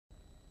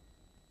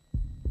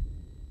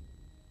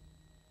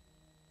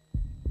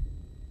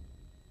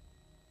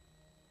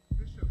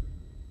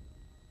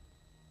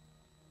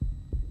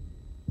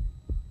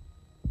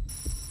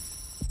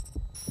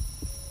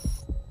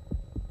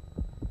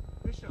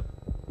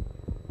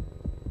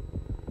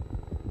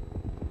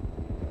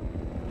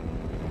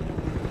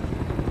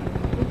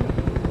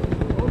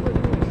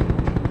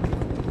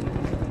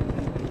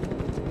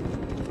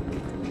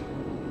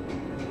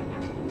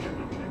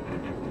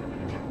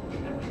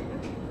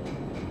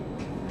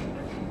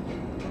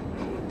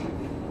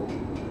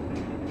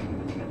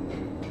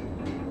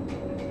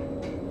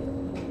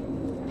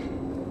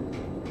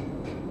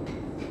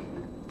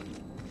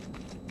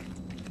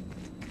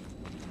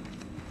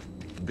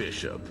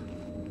Bishop.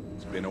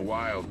 It's been a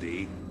while,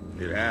 D.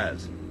 It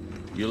has.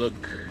 You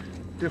look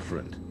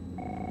different.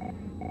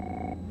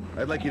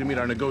 I'd like you to meet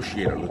our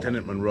negotiator,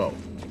 Lieutenant Monroe.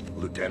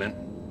 Lieutenant?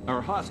 Our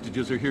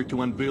hostages are here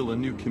to unveil a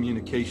new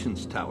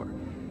communications tower.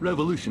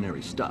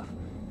 Revolutionary stuff.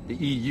 The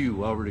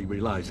EU already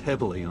relies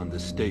heavily on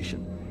this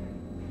station.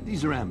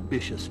 These are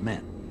ambitious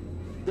men.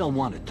 They'll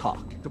want to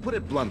talk. To put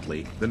it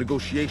bluntly, the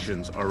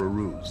negotiations are a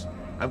ruse.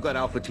 I've got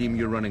Alpha Team,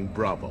 you're running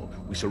Bravo.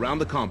 We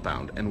surround the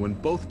compound, and when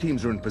both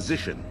teams are in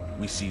position,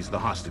 we seize the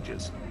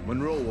hostages.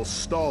 Monroe will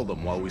stall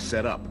them while we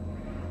set up.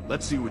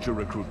 Let's see what your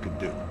recruit can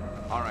do.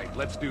 All right,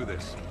 let's do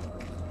this.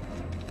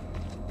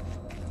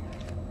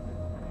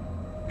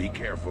 Be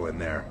careful in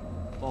there.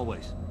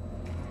 Always.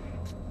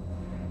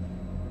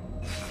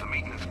 There's a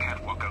maintenance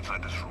catwalk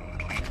outside this room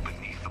that leads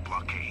beneath the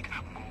blockade.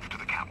 Move to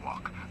the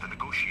catwalk. The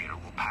negotiator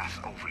will pass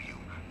over you.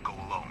 Go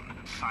alone,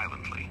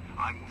 silently.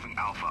 I'm moving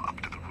Alpha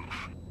up to the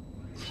roof.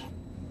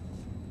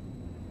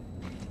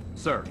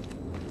 Sir.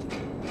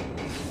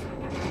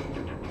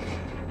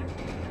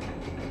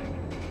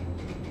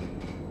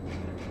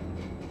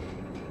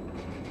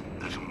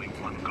 There's only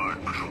one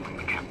guard patrolling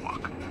the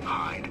catwalk.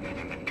 Hide,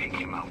 and then take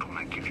him out when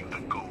I give you the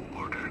go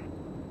order.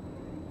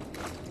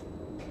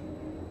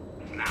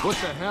 Now. What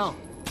the hell?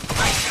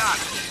 Nice shot.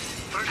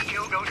 First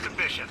kill goes to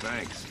Bishop.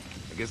 Thanks.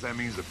 I guess that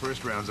means the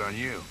first round's on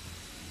you.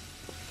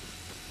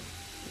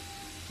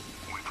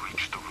 We've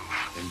reached the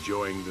roof.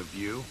 Enjoying the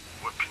view?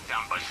 We're pinned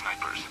down by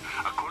snipers.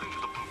 According to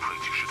the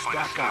blueprints, you should find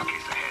a Stack up.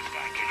 staircase ahead.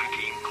 Get your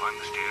team, climb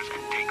the stairs,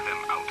 and take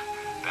them out.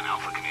 Then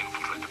Alpha can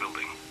infiltrate the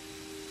building.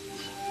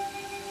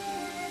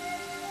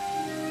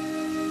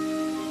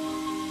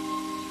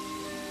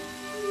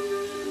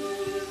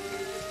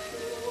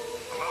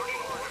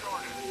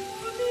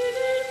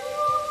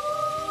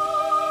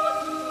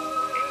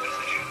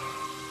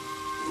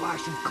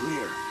 Flash and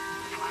clear.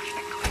 Flash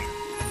and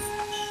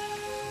clear.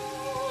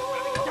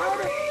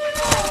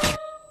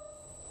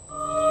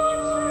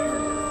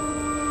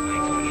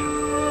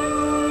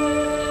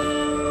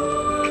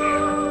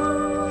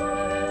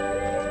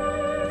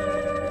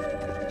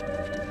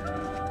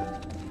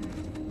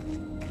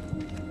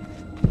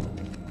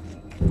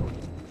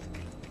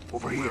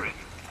 Over here.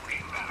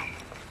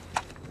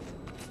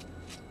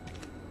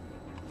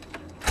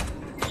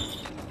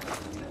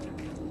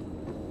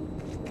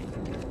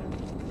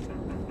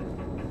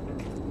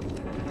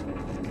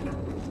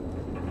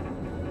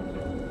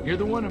 You're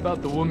the one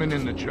about the woman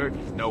in the church?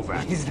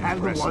 Novak. Is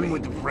that the one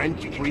with the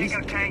French You can priest?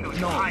 take out tangos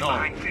to hide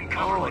behind thin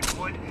cover like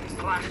wood,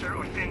 plaster,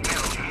 or thin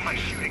metal by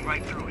shooting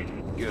right through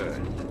it.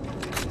 Good.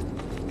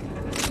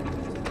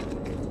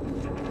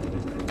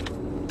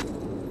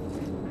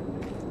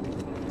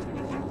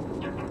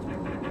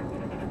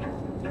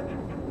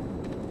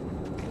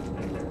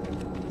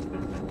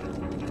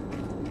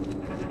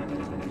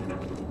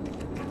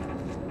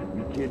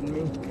 You kidding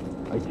me?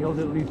 I killed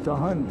at least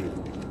 100.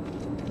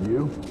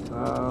 You?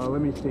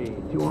 Let me see.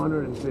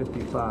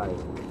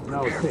 255.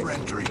 No, Prepare 6. for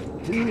entry.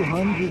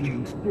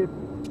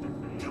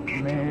 250.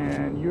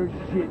 Man, you're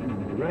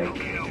shitting me, right?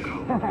 Okay,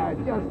 I'll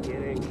go. Just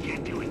kidding.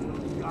 Can't do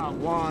it. Got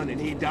one, and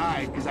he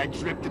died because I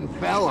tripped and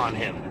fell on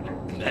him.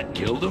 That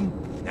killed him?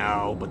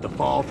 No, but the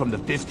fall from the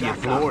 50th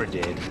floor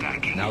did.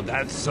 Stacking. Now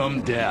that's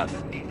some death.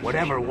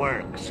 Whatever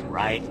works,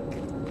 right?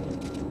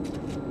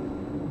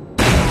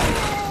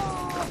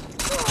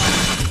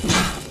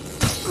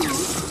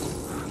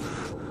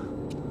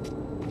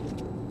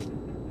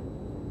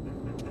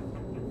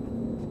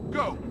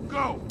 Go!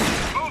 Go!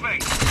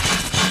 Moving!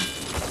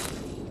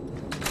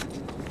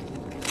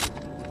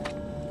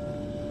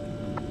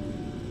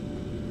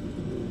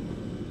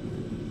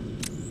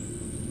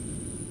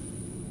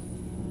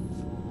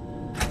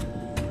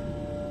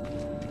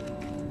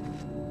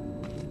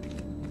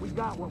 We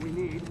got what we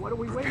need. What are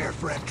we waiting Prepare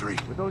for entry.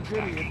 with those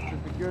idiots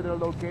to secure their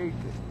location?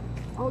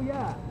 Oh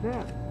yeah,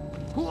 them.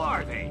 Who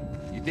are they?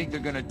 You think they're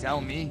gonna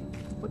tell me?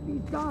 But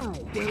these guys,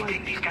 they're Take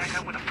like... these guys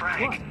out with a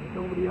frag. What?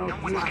 Nobody else No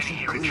one's gonna listens.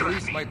 hear it, The trust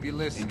police me. might be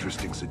listening.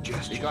 Interesting They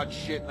suggestion. got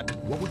shit.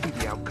 What would be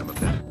the outcome of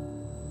that?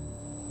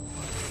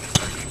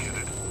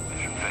 Executed.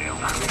 Mission failed.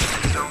 I'm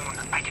in the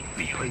zone. I can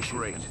feel it.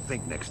 Great.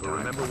 Think next time.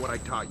 Remember what I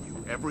taught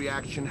you. Every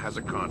action has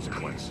a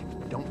consequence.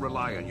 Don't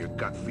rely on your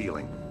gut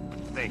feeling.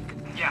 Think.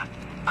 Yeah,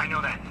 I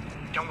know that.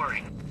 Don't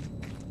worry.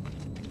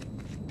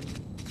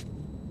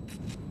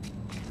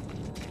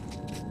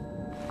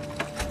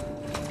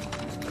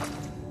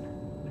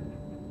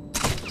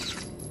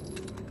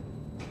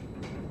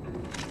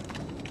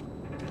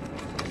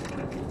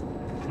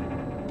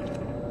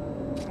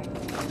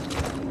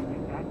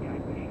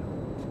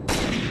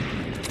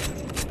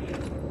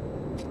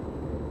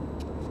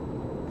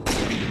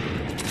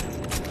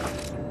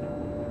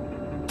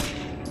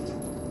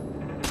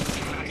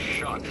 Nice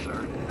shot,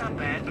 sir. Not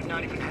bad, but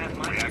not even half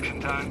my reaction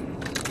time.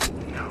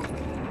 No.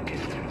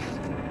 Distance.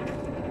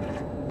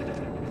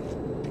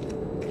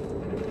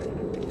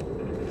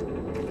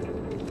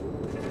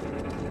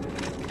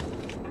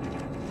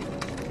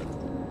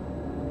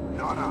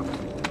 Not up.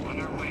 On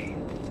our way.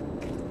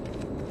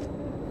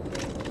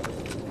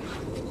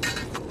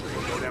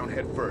 We'll go down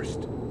head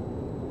first.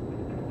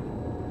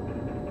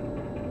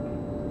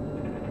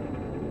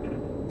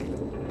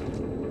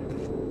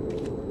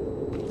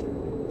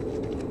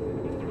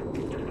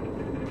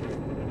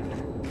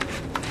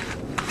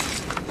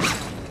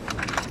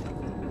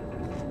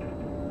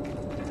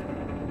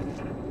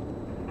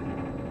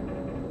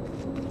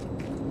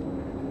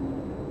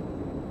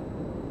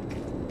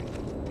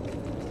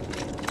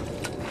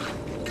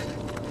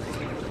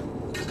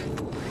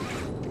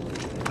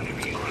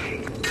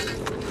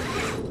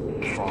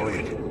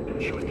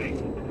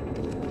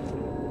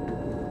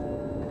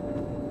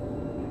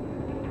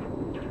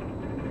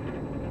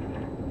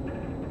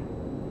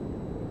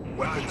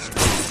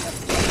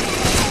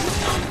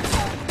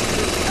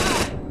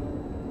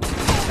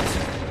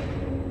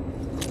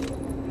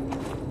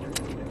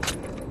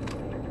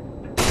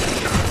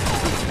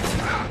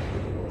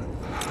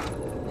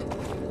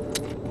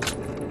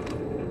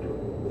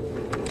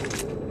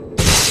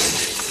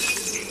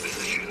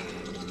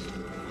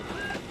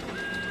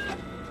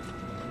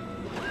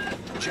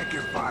 Check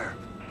your fire.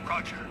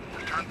 Roger.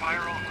 Return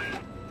fire only.